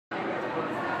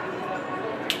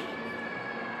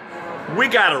We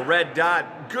got a red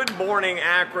dot. Good morning,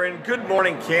 Akron. Good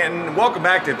morning, Canton. Welcome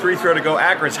back to 3 Throw to Go,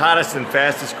 Akron's hottest and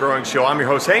fastest growing show. I'm your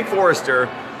host, Hank Forrester,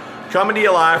 coming to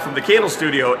you live from the Candle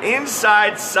Studio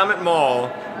inside Summit Mall,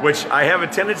 which I have a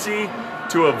tendency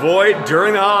to avoid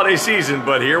during the holiday season,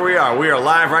 but here we are. We are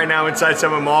live right now inside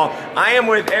Summit Mall. I am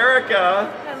with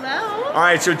Erica. Hello. All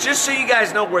right, so just so you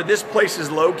guys know where this place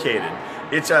is located,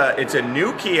 it's a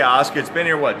new kiosk. It's been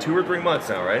here, what, 2 or 3 months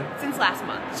now, right? Since last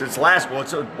month. Since last,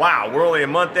 wow, we're only a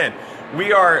month in.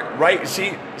 We are right,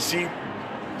 see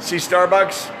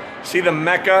Starbucks? See the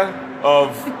mecca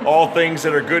of all things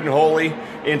that are good and holy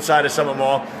inside of Summit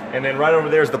Mall? And then right over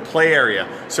there is the play area.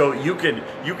 So you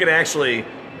can actually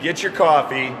get your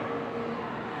coffee,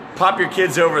 pop your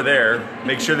kids over there,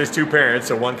 make sure there's 2 parents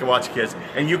so one can watch the kids,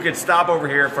 and you can stop over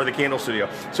here for the Candle Studio.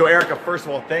 So Erica, first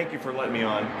of all, thank you for letting me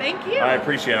on. Thank you. I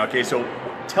appreciate it. Okay, so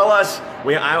tell us,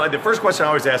 the first question I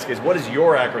always ask is, what is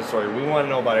your Akron story? We want to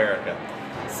know about Erica.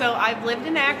 So I've lived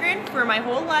in Akron for my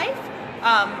whole life.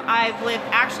 I've lived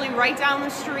actually right down the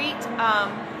street,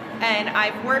 and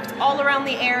I've worked all around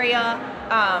the area.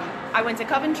 I went to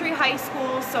Coventry High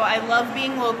School, so I love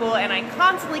being local, and I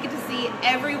constantly get to see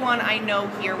everyone I know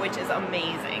here, which is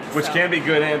amazing. Which can be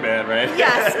good and bad, right?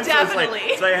 Yes, definitely.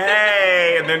 It's like,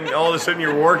 hey, and then all of a sudden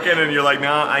you're working and you're like,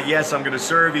 no, yes, I'm going to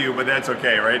serve you, but that's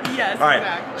okay, right? Yes, all right.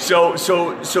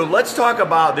 Exactly. So let's talk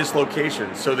about this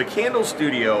location. So the Candle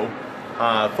Studio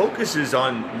focuses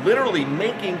on literally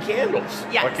making candles.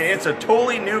 Yes. Okay, it's a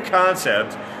totally new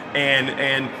concept,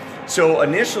 and so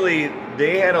initially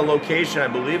they had a location, I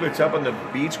believe it's up in the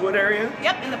Beechwood area?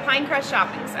 Yep, in the Pinecrest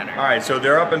Shopping Center. All right, so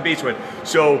they're up in Beechwood.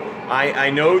 So I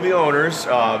know the owners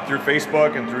through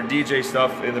Facebook and through DJ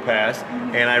stuff in the past,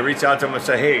 and I reached out to him and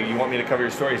said, hey, you want me to cover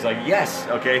your story? He's like, yes,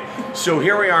 okay. So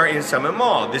here we are in Summit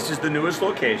Mall. This is the newest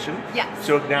location. Yes.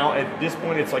 So now at this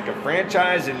point it's like a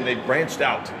franchise and they branched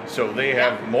out. So they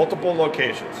have multiple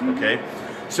locations, okay?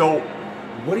 So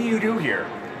what do you do here?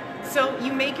 So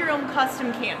you make your own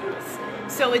custom candles.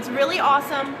 So it's really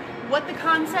awesome. What the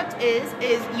concept is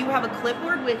you have a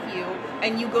clipboard with you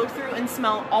and you go through and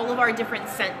smell all of our different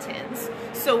scent tins.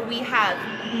 So we have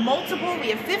we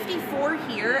have 54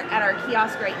 here at our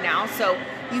kiosk right now. So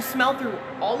you smell through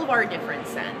all of our different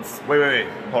scents. Wait,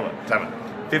 hold on, time out.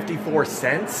 54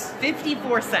 cents?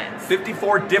 54 cents.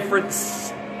 54 different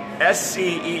SCENTS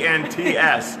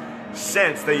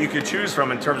scents that you could choose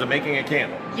from in terms of making a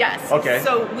candle. Yes. Okay.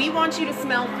 So we want you to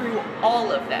smell through all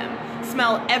of them.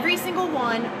 Smell every single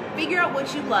one, figure out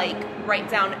what you like, write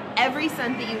down every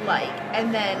scent that you like,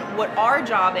 and then what our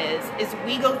job is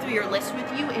we go through your list with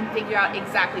you and figure out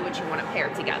exactly what you want to pair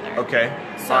together. Okay.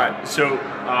 So, all right. So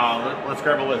let's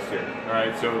grab a list here. All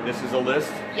right. So this is a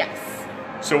list. Yes.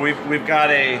 So we've got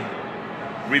a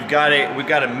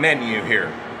menu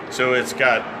here. So it's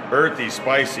got earthy,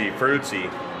 spicy, fruitsy,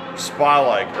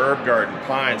 spa-like, herb garden,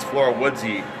 pines, floral,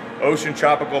 woodsy, ocean,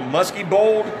 tropical, musky,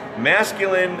 bold,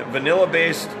 masculine,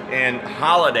 vanilla-based, and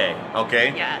holiday.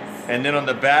 Okay. Yes. And then on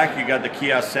the back you got the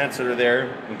kiosk scents that are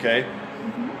there. Okay.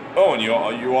 Mm-hmm. Oh, and you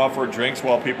offer drinks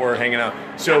while people are hanging out.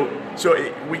 So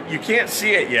you can't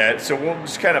see it yet. So we'll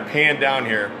just kind of pan down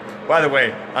here. By the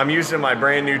way, I'm using my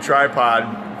brand new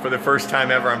tripod for the first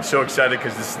time ever. I'm so excited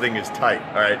because this thing is tight.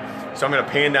 All right. So I'm going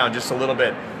to pan down just a little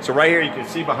bit. So right here you can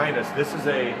see behind us. This is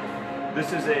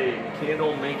a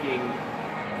candle making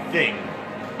thing,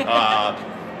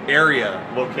 area,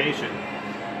 location.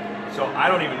 So I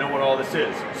don't even know what all this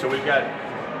is. So we've got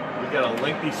a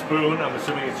lengthy spoon. I'm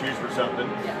assuming it's used for something.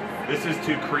 Yes. This is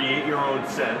to create your own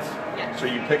scents. Yes. So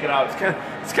you pick it out. It's kind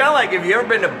of like, have you ever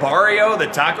been to Barrio, the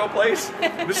taco place?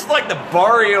 This is like the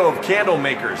Barrio of candle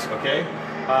makers. Okay.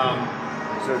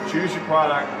 So choose your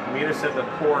product. Meet us at the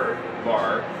pour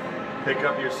bar. Pick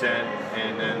up your scent,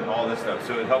 and then all this stuff.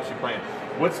 So it helps you plan.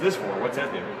 What's this for? What's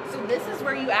that do? So this is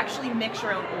where you actually mix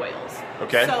your own oils.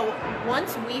 Okay. So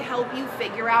once we help you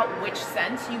figure out which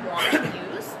scents you want to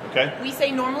use, okay, we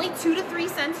say normally 2 to 3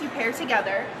 scents you pair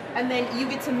together, and then you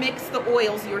get to mix the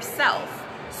oils yourself.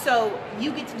 So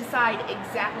you get to decide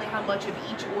exactly how much of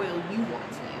each oil you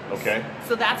want to use. Okay.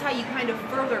 So that's how you kind of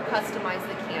further customize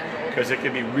the candle. Because it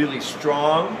can be really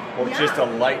strong or just a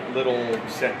light little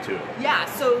scent to it. Yeah,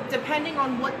 so depending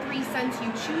on what 3 scents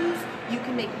you choose, you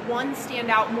can make one stand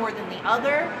out more than the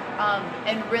other,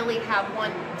 and really have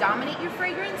one dominate your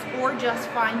fragrance, or just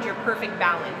find your perfect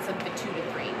balance of the 2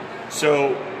 to 3.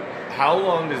 So how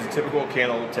long does a typical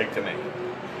candle take to make?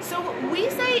 So we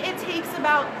say it takes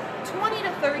about 20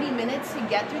 to 30 minutes to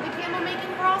get through the candle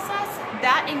making process.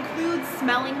 That includes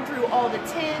smelling through all the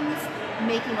tins,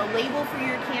 making a label for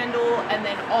your candle, and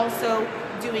then also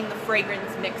doing the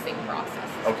fragrance mixing process.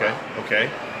 Okay, okay.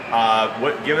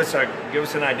 Give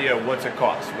us an idea of what's it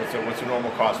cost. What's a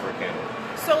normal cost for a candle?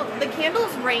 So the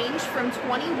candles range from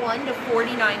 $21 to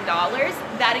 $49.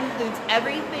 That includes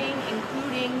everything,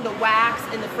 including the wax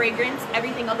and the fragrance,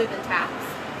 everything other than tax.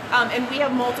 And we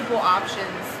have multiple options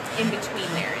in between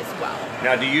there as well.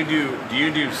 Now, do you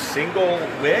do single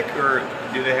wick, or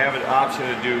do they have an option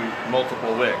to do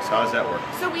multiple wicks? How does that work?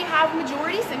 So we have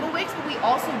majority single wicks, but we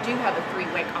also do have a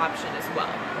 3-wick option as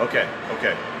well. Okay.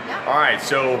 Yeah. All right.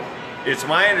 So it's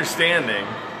my understanding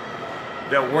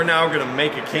that we're now going to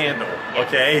make a candle.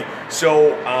 Okay.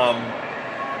 So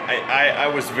I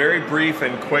was very brief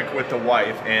and quick with the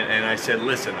wife, and I said,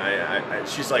 listen,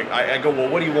 she's like, I go, well,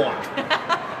 what do you want?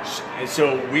 And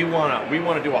so we want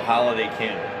to do a holiday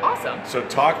candle. Awesome. So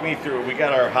talk me through. We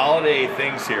got our holiday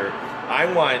things here. I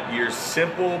want your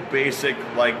simple, basic,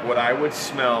 like what I would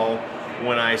smell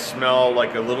when I smell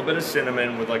like a little bit of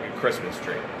cinnamon with like a Christmas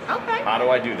tree. Okay. How do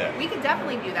I do that? We could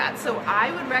definitely do that. So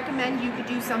I would recommend you could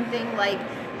do something like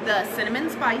the cinnamon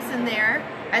spice in there.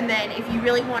 And then if you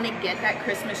really want to get that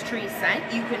Christmas tree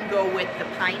scent, you can go with the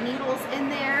pine needles in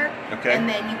there. Okay. And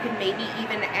then you can maybe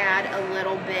even add a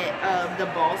little bit of the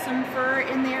balsam fir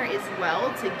in there as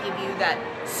well to give you that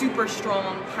super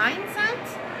strong pine scent.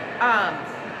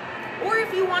 Or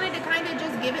if you wanted to kind of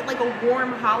just give it like a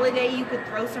warm holiday, you could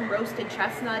throw some roasted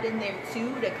chestnut in there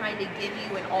too to kind of give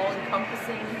you an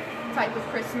all-encompassing type of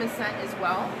Christmas scent as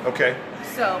well. Okay.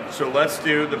 So let's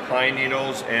do the pine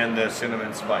needles and the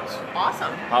cinnamon spice.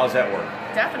 Awesome. How does that work?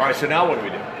 Definitely. All right. So now what do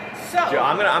we do? So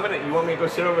I'm gonna. You want me to go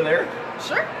sit over there?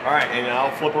 Sure. All right, and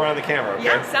I'll flip around the camera. Okay.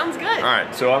 Yeah, sounds good. All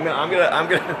right. So I'm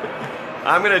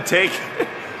gonna take.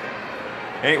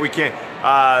 Hey, we can't.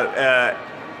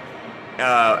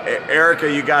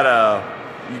 Erica, you gotta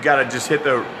just hit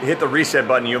the reset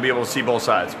button. You'll be able to see both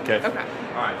sides. Okay. Okay.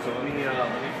 All right. So let me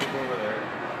flip over there.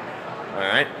 All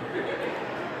right.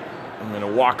 I'm gonna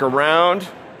walk around.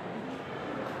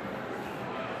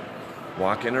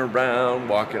 Walking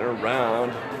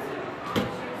around.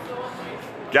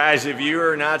 Guys, if you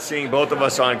are not seeing both of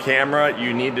us on camera,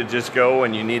 you need to just go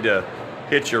and you need to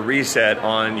hit your reset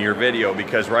on your video,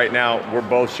 because right now we're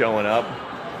both showing up.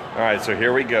 All right, so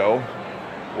here we go.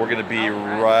 We're gonna be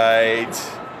right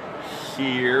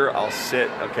here. I'll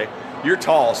sit, okay. You're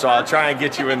tall, so I'll try and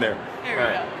get you in there. There we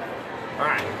go. All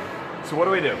right, so what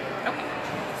do we do? Okay,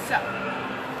 so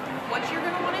what you're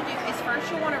going to want to do is first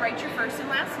you'll want to write your first and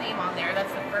last name on there.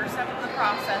 That's the first step of the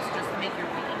process, just to make your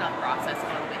picking up process a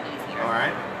little bit easier. All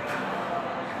right.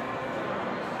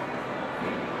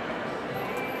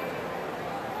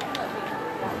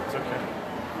 It's okay.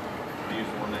 Use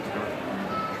the one next door.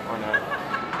 Or not.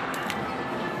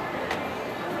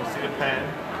 Let's see the pen.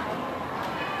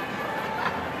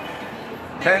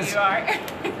 There Pens, you are.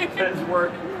 pens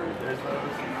work. There's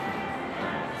those.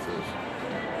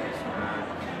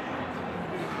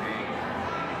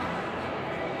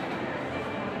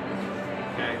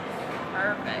 Okay.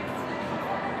 Perfect.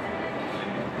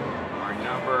 Our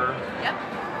number. Yep.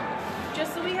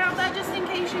 Just so we have that just in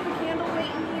case you have a candle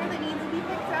waiting here that needs to be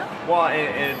picked up. Well,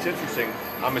 and it's interesting.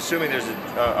 I'm assuming there's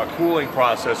a cooling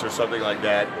process or something like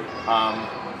that.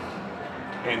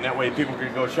 And that way people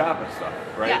can go shop and stuff,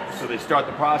 right? Yes. So they start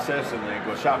the process and they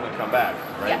go shop and come back,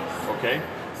 right? Yes. Okay?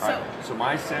 So- All right. So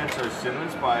my scents are cinnamon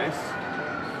spice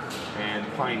and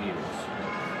pine needles.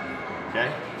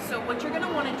 Okay? So what you're going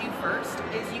to want to do first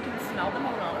is you can smell them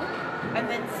alone and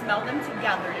then smell them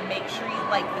together to make sure you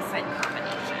like the scent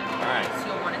combination. All right.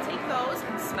 So you'll want to take those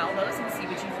and smell those and see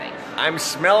what you think. I'm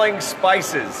smelling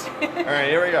spices. All right,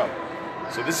 here we go.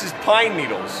 So this is pine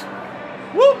needles.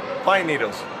 Woo! Pine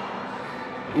needles.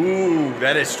 Ooh,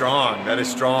 that is strong. That is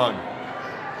strong.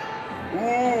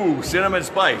 Ooh, cinnamon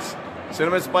spice.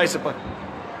 Cinnamon spice.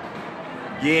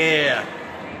 Yeah.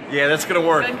 Yeah, that's gonna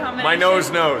work. Good combination. My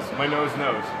nose knows. My nose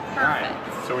knows. Perfect. All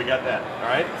right, so we got that. All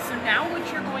right. So now what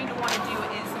you're going to want to do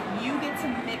is you get to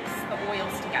mix the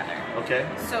oils together. Okay.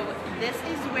 So this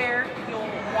is where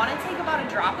you'll want to take about a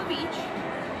drop of each,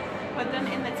 put them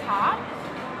in the top,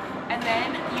 and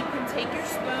then you can take your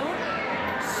spoon,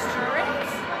 stir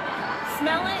it,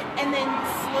 smell it, and then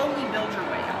slowly build your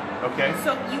way up. Okay.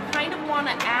 So you kind of want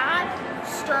to add,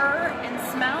 stir, and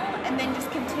smell, and then just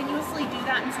continuously do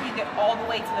that until you get all the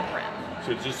way to the brim.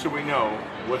 So just so we know,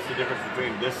 what's the difference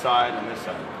between this side and this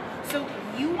side? So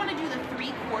you want to do the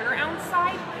 3/4 ounce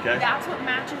side. Okay. That's what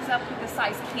matches up with the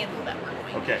size candle that we're going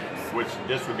to Okay, use. which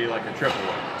this would be like a triple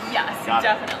one. Yes, Got it.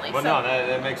 definitely. But so, no,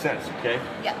 that makes sense. Okay.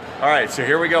 yeah. All right, so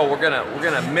here we go. We're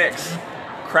gonna mix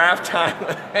craft time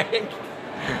with Hank.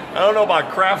 I don't know about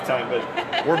craft time,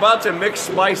 but we're about to mix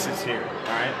spices here.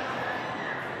 All right.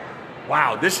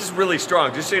 Wow, this is really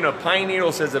strong. Just so you know, pine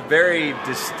needles has a very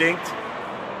distinct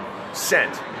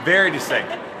scent. Very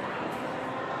distinct.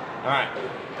 All right.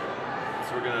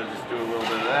 So we're gonna just do a little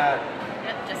bit of that.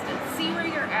 Yep, just to see where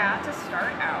you're at to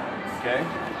start out. Okay.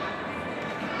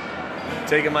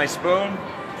 Taking my spoon.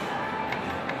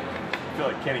 I feel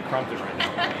like Kenny Crumpton right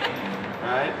now.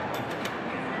 All right.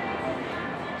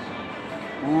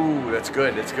 Ooh, that's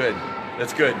good. That's good.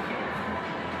 That's good.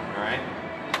 All right.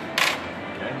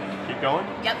 Okay. Keep going.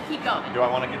 Yep, keep going. Do I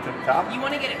want to get to the top? You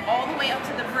want to get it all the way up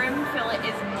to the brim, fill it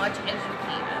as much as you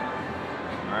can.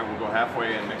 All right, we'll go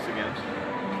halfway and mix again.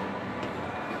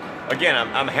 Again,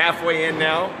 I'm halfway in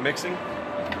now, mixing.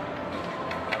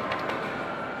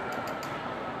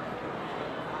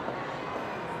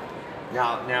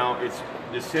 Now it's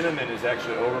the cinnamon is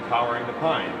actually overpowering the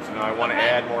pine, so now I want to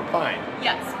add more pine.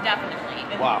 Yes, definitely.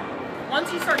 And wow.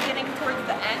 Once you start getting towards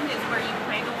the end is where you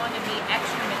kind of want to be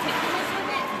extra meticulous with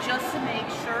it, just to make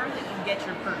sure that you get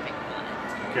your perfect blend.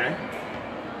 Okay.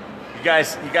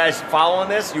 You guys following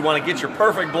this? You want to get your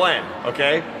perfect blend,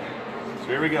 okay? So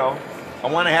here we go. I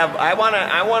want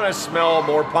to smell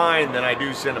more pine than I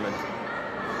do cinnamon.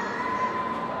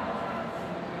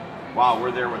 Wow,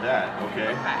 we're there with that.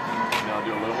 Okay. Now I'll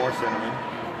do a little more cinnamon,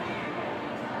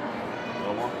 a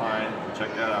little more pine.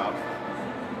 Check that out.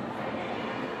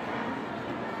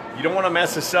 You don't want to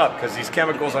mess this up because these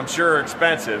chemicals, I'm sure, are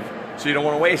expensive, so you don't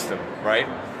want to waste them, right?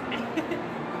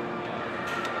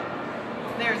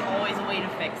 There's always a way to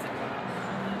fix it.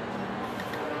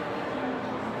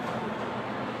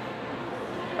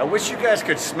 I wish you guys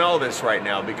could smell this right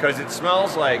now because it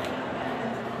smells like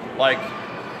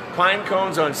pine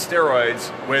cones on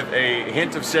steroids with a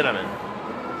hint of cinnamon.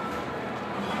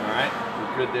 All right,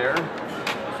 we're good there.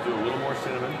 Let's do a little more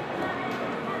cinnamon.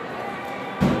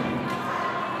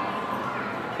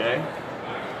 Okay,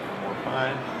 more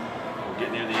pine. We're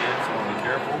getting near the end, so I want to be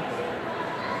careful.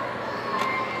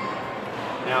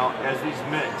 Now, as these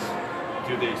mix,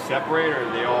 do they separate or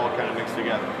do they all kind of mix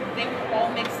together? They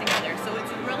all mix together, so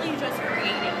it's really just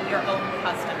creating your own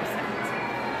custom scent.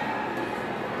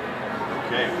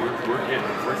 Okay, we're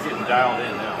getting dialed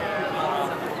in now.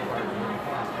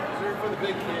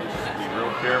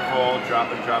 Real careful,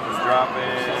 dropping.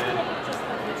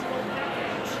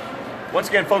 Once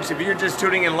again, folks, if you're just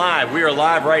tuning in live, we are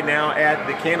live right now at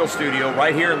the Candle Studio,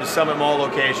 right here in the Summit Mall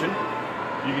location.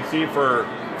 You can see for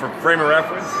frame of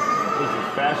reference, what is this,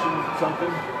 Fashion something?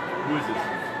 Who is this?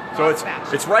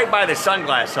 So it's right by the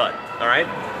Sunglass Hut, all right?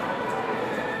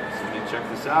 So let me check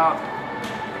this out.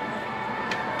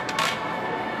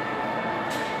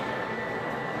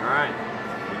 All right,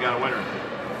 we got a winner.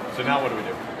 So now what do we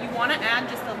do? You want to add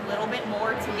just a little bit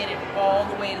more to get it all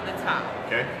the way to the top.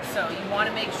 Okay. So you want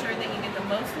to make sure that you get the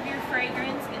most of your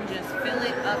fragrance and just fill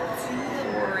it up to the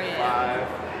brim. 5.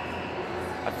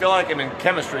 I feel like I'm in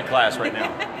chemistry class right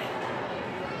now. 1,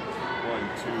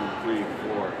 2, 3,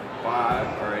 4,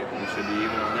 5. All right, we should be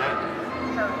even on that.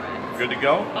 Perfect. Good to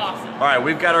go? Awesome. All right,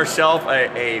 we've got ourselves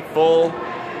a full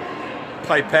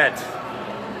pipette.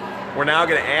 We're now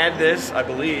going to add this, I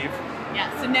believe. Yeah,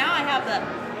 so now I have the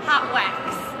hot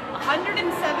wax,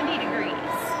 170 degrees.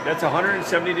 That's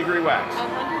 170 degree wax.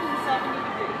 170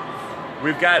 degrees.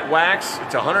 We've got wax,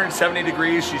 it's 170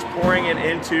 degrees. She's pouring it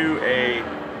into a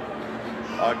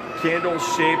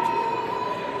candle-shaped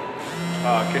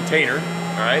container,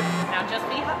 all right? Now just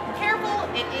be careful,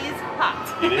 it is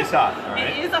hot. It is hot, all right.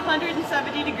 It is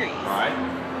 170 degrees. All right.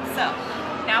 So,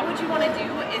 now what you want to do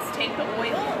is take the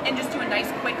oil and just do a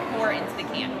nice quick pour into the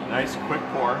candle. Nice quick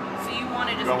pour. So you want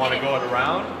to just Do I want to go it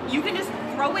around? You can just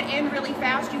throw it in really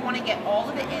fast. You want to get all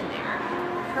of it in there.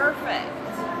 Perfect.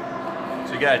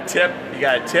 So you got to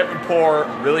tip and pour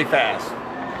really fast.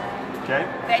 Okay?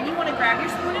 Then you want to grab your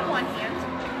spoon in one hand,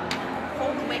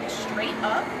 hold the wick straight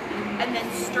up, and then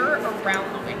stir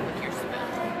around the wick with your spoon.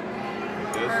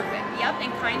 This? Perfect. Yep,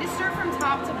 and kind of stir from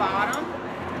top to bottom.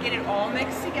 Get it all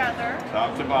mixed together.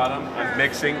 Top to bottom. I'm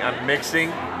mixing.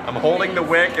 I'm holding the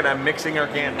wick and I'm mixing our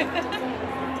candle.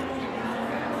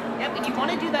 Yep, and you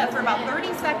want to do that for about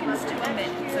 30 seconds to a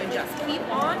minute. So just keep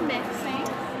on mixing.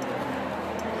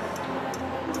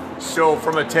 So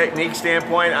from a technique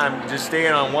standpoint, I'm just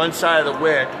staying on one side of the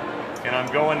wick and I'm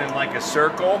going in like a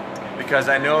circle because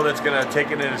I know that's going to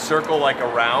take it in a circle like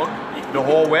around the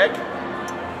whole wick.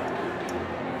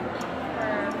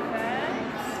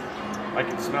 I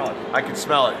can smell it. I can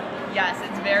smell it. Yes,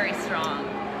 it's very strong.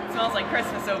 It smells like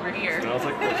Christmas over here. It smells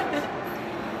like Christmas.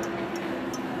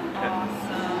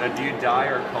 Awesome. Now, do you dye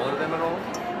or color them at all?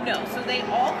 No, so they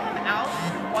all come out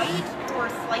white or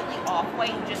slightly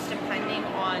off-white, just depending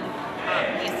on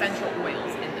the essential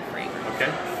oils in the fragrance. Okay.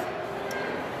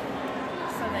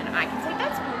 So then I can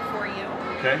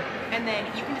Okay. And then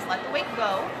you can just let the wick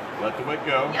go. Let the wick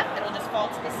go. Yep, it'll just fall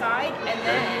to the side, and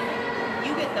then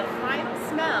you get the final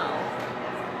smell.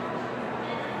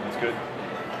 That's good.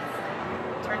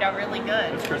 Turned out really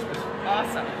good. It's Christmas.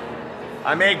 Awesome.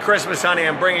 I made Christmas, honey.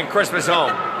 I'm bringing Christmas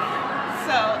home.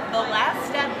 So the last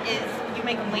step is you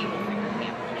make a label for your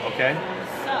candle. Okay.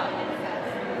 So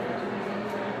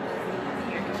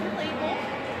here's your label.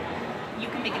 You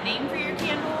can make a name for your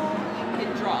candle. You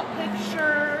can draw a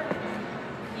picture.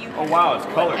 You can wow, it's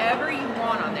colored. Whatever you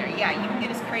want on there. Yeah, you can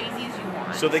get as crazy as you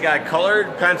want. So they got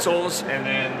colored pencils and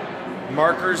then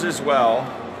markers as well,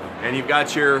 and you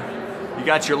got your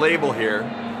label here.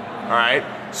 All right.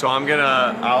 So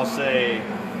I'll say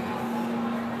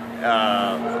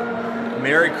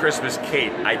Merry Christmas,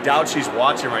 Kate. I doubt she's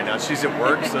watching right now. She's at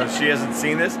work, so she hasn't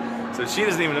seen this, so she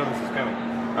doesn't even know this is coming.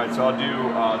 All right. So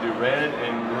I'll do red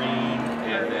and green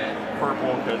and then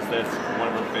purple because that's one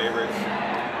of her favorites.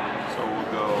 So we'll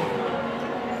go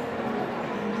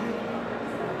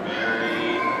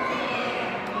Merry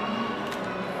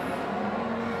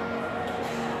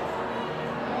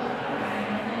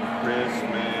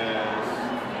Christmas.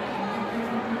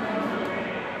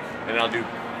 And I'll do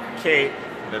Kate,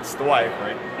 that's the wife,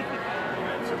 right?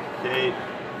 Alright, so Kate.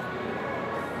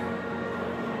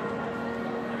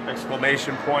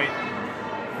 Exclamation point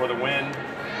for the win.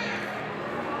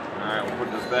 Alright, we'll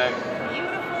put this back.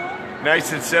 Beautiful.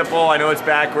 Nice and simple. I know it's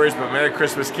backwards, but Merry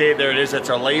Christmas, Kate. There it is. That's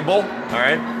our label. All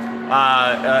right.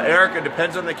 Erica,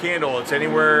 depends on the candle. It's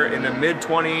anywhere in the mid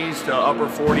 20s to upper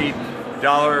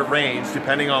 $40 range,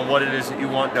 depending on what it is that you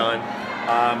want done.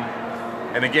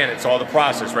 And again, it's all the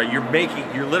process, right? You're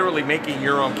literally making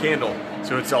your own candle,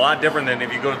 so it's a lot different than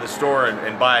if you go to the store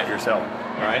and buy it yourself.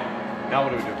 All right. Now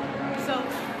what do we do? So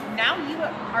now you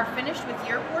are finished with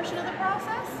your portion of the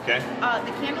process. Okay.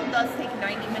 The candle does take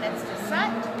 90 minutes to set.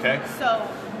 Okay. So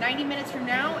 90 minutes from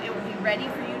now, it will be ready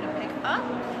for you to pick up.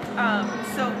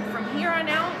 So from here on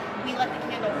out, we let the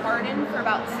candle harden for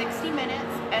about 60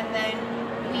 minutes, and then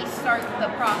we start the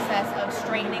process of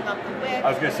straightening up the wick. I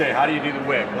was gonna say, how do you do the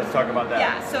wick? Let's talk about that.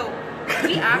 Yeah. So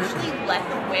we actually let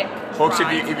the wick. Folks,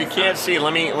 dry if you can't see,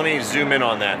 let me zoom in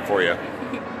on that for you.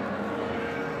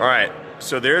 All right.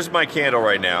 So there's my candle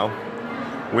right now.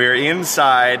 We're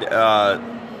inside.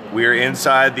 We're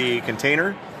inside the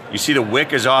container. You see the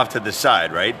wick is off to the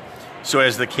side, right? So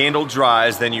as the candle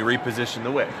dries, then you reposition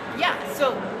the wick. Yeah,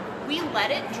 so we let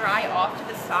it dry off to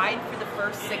the side for the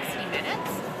first 60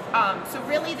 minutes. So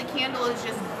really the candle is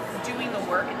just doing the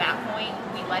work at that point.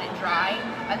 We let it dry,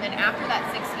 and then after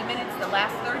that 60 minutes, the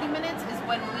last 30 minutes is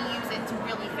when we use it to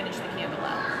really finish the candle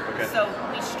out. Okay. So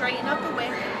we straighten up the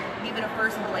wick, give it a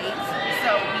first glaze,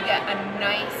 so we get a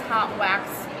nice hot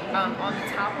wax on the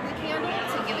top of the candle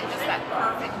to give it just that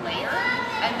perfect layer,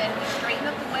 and then we straighten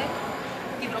up the wick,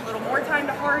 give it a little more time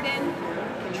to harden,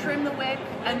 trim the wick,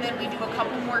 and then we do a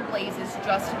couple more glazes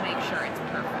just to make sure it's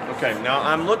perfect. Okay, now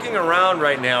I'm looking around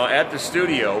right now at the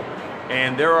studio,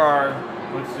 and there are,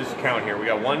 let's just count here. We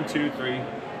got 1, 2, 3,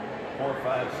 4,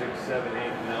 5, 6, 7,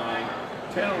 8, 9,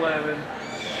 10, 11,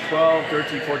 12,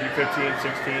 13, 14, 15,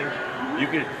 16.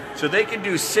 So they can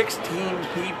do 16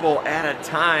 people at a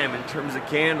time in terms of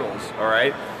candles, all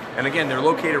right? And again, they're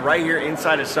located right here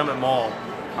inside of Summit Mall.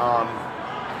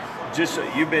 Just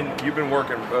you've been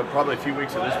working probably a few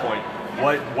weeks at this point.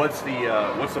 What's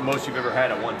the most you've ever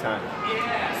had at one time?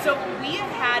 So we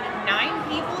have had 9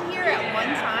 people here at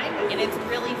one time, and it's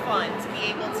really fun to be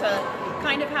able to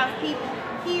kind of have people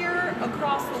here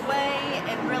across the way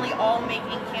and really all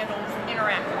making candles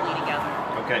interactively together.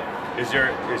 Okay. Is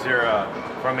there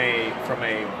from a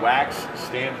wax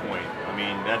standpoint? I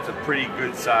mean, that's a pretty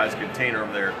good sized container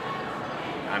over there.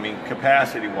 I mean,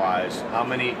 capacity-wise, how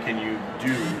many can you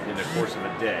do in the course of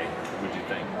a day, would you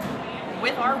think?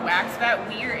 With our wax vat,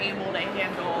 we are able to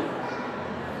handle,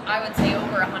 I would say,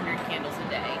 over 100 candles a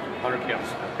day. 100 candles,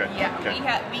 okay. Yeah, okay.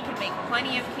 we can make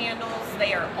plenty of candles.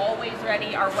 They are always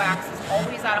ready. Our wax is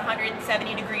always at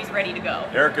 170 degrees ready to go.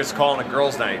 Erica's calling a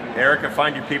girls' night. Erica,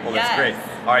 find your people, that's great.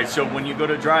 All right, so when you go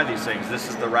to dry these things, this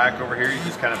is the rack over here, you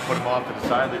just kind of put them off to the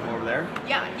side, leave them over there?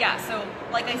 Yeah, so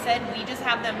like I said, we just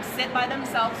have them sit by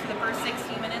themselves for the first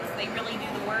 60 minutes. They really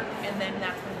do the work, and then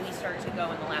that's when we start to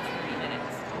go in the last 30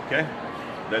 minutes. Okay,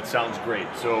 that sounds great.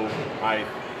 So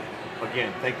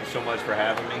again, thank you so much for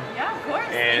having me. Yeah, of course.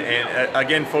 And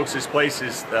again, folks, this place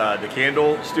is the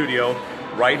Candle Studio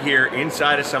right here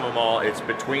inside of Summit Mall. It's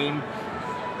between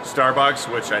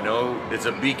Starbucks, which I know is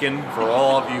a beacon for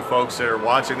all of you folks that are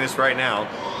watching this right now,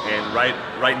 and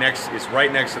right next to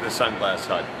the Sunglass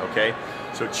Hut. Okay,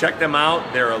 so check them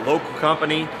out. They're a local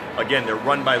company. Again, they're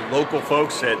run by local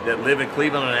folks that live in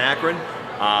Cleveland and Akron.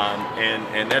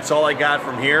 And that's all I got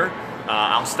from here.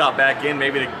 I'll stop back in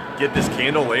maybe to get this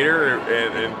candle later,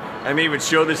 and I may even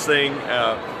show this thing.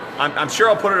 I'm sure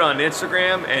I'll put it on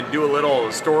Instagram and do a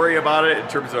little story about it in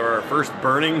terms of our first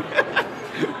burning.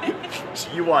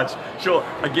 You watch.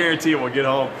 I guarantee we'll get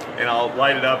home and I'll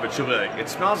light it up and she'll be like, it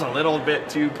smells a little bit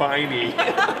too piney.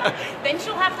 Then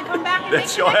she'll have to come back and then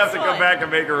she'll have to come back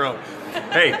and make her own.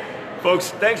 Hey,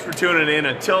 folks, thanks for tuning in.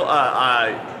 Until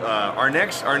our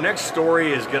next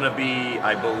story is going to be,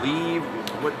 I believe,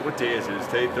 what day is it? Is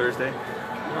today Thursday?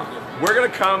 We're going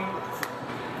to come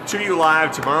to you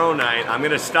live tomorrow night. I'm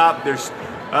going to stop. There's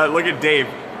look at Dave.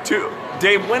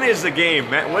 Dave, when is the game?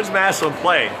 When's Massillon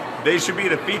play? They should be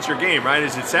the feature game, right?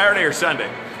 Is it Saturday or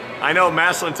Sunday? I know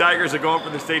Massillon Tigers are going for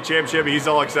the state championship. He's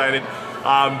all excited.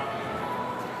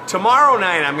 Tomorrow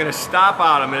night, I'm going to stop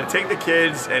out. I'm going to take the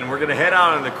kids, and we're going to head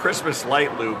out on the Christmas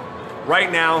light loop.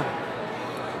 Right now,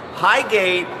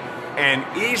 Highgate and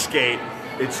Eastgate.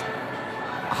 It's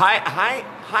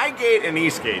Highgate and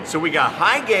Eastgate. So we got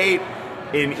Highgate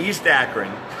in East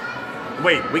Akron.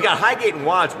 Wait, we got Highgate in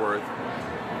Wadsworth,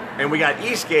 and we got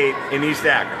Eastgate in East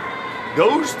Akron.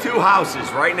 Those two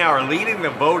houses right now are leading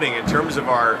the voting in terms of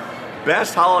our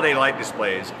best holiday light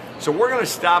displays. So we're going to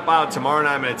stop out tomorrow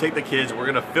night. I'm going to take the kids. We're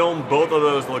going to film both of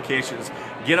those locations,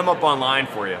 get them up online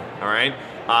for you, all right?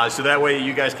 So that way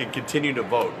you guys can continue to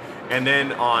vote. And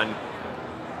then on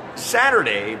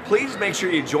Saturday, please make sure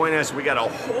you join us. We got a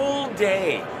whole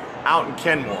day out in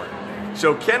Kenmore.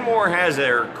 So Kenmore has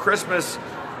their Christmas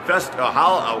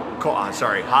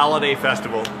holiday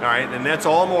festival, all right? And that's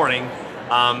all morning.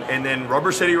 And then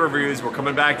Rubber City Reviews, we're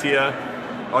coming back to you.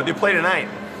 Oh, they play tonight.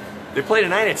 They play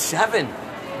tonight at 7.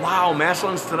 Wow,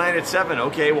 Massillon's tonight at 7.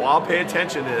 Okay, well, I'll pay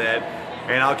attention to that,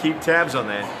 and I'll keep tabs on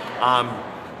that.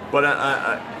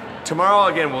 But tomorrow,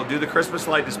 again, we'll do the Christmas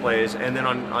light displays, and then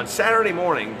on Saturday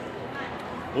morning,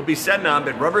 we'll be setting up,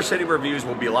 and Rubber City Reviews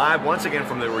will be live once again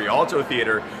from the Rialto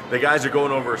Theater. The guys are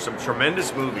going over some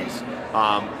tremendous movies,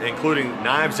 including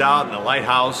Knives Out and The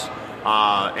Lighthouse,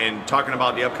 and talking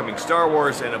about the upcoming Star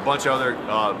Wars and a bunch of other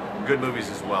good movies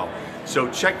as well.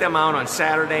 So check them out on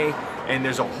Saturday, and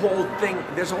there's a whole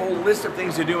list of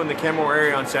things to do in the Kenmore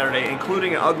area on Saturday,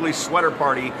 including an ugly sweater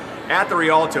party at the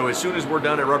Rialto as soon as we're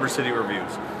done at Rubber City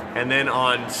Reviews. And then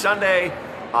on Sunday,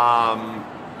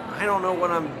 I don't know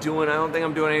what I'm doing. I don't think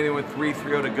I'm doing anything with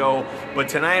 330 to go. But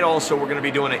tonight also we're going to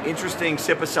be doing an interesting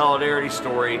Sip of Solidarity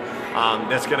story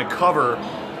that's going to cover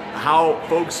how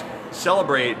folks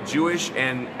celebrate Jewish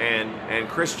and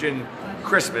Christian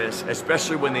Christmas,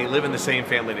 especially when they live in the same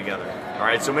family together. All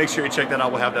right, so make sure you check that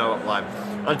out. We'll have that up live.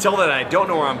 Until then, I don't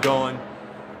know where I'm going,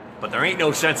 but there ain't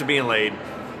no sense of being late.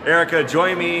 Erica,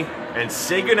 join me and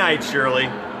say goodnight, Shirley.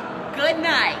 Good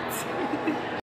night.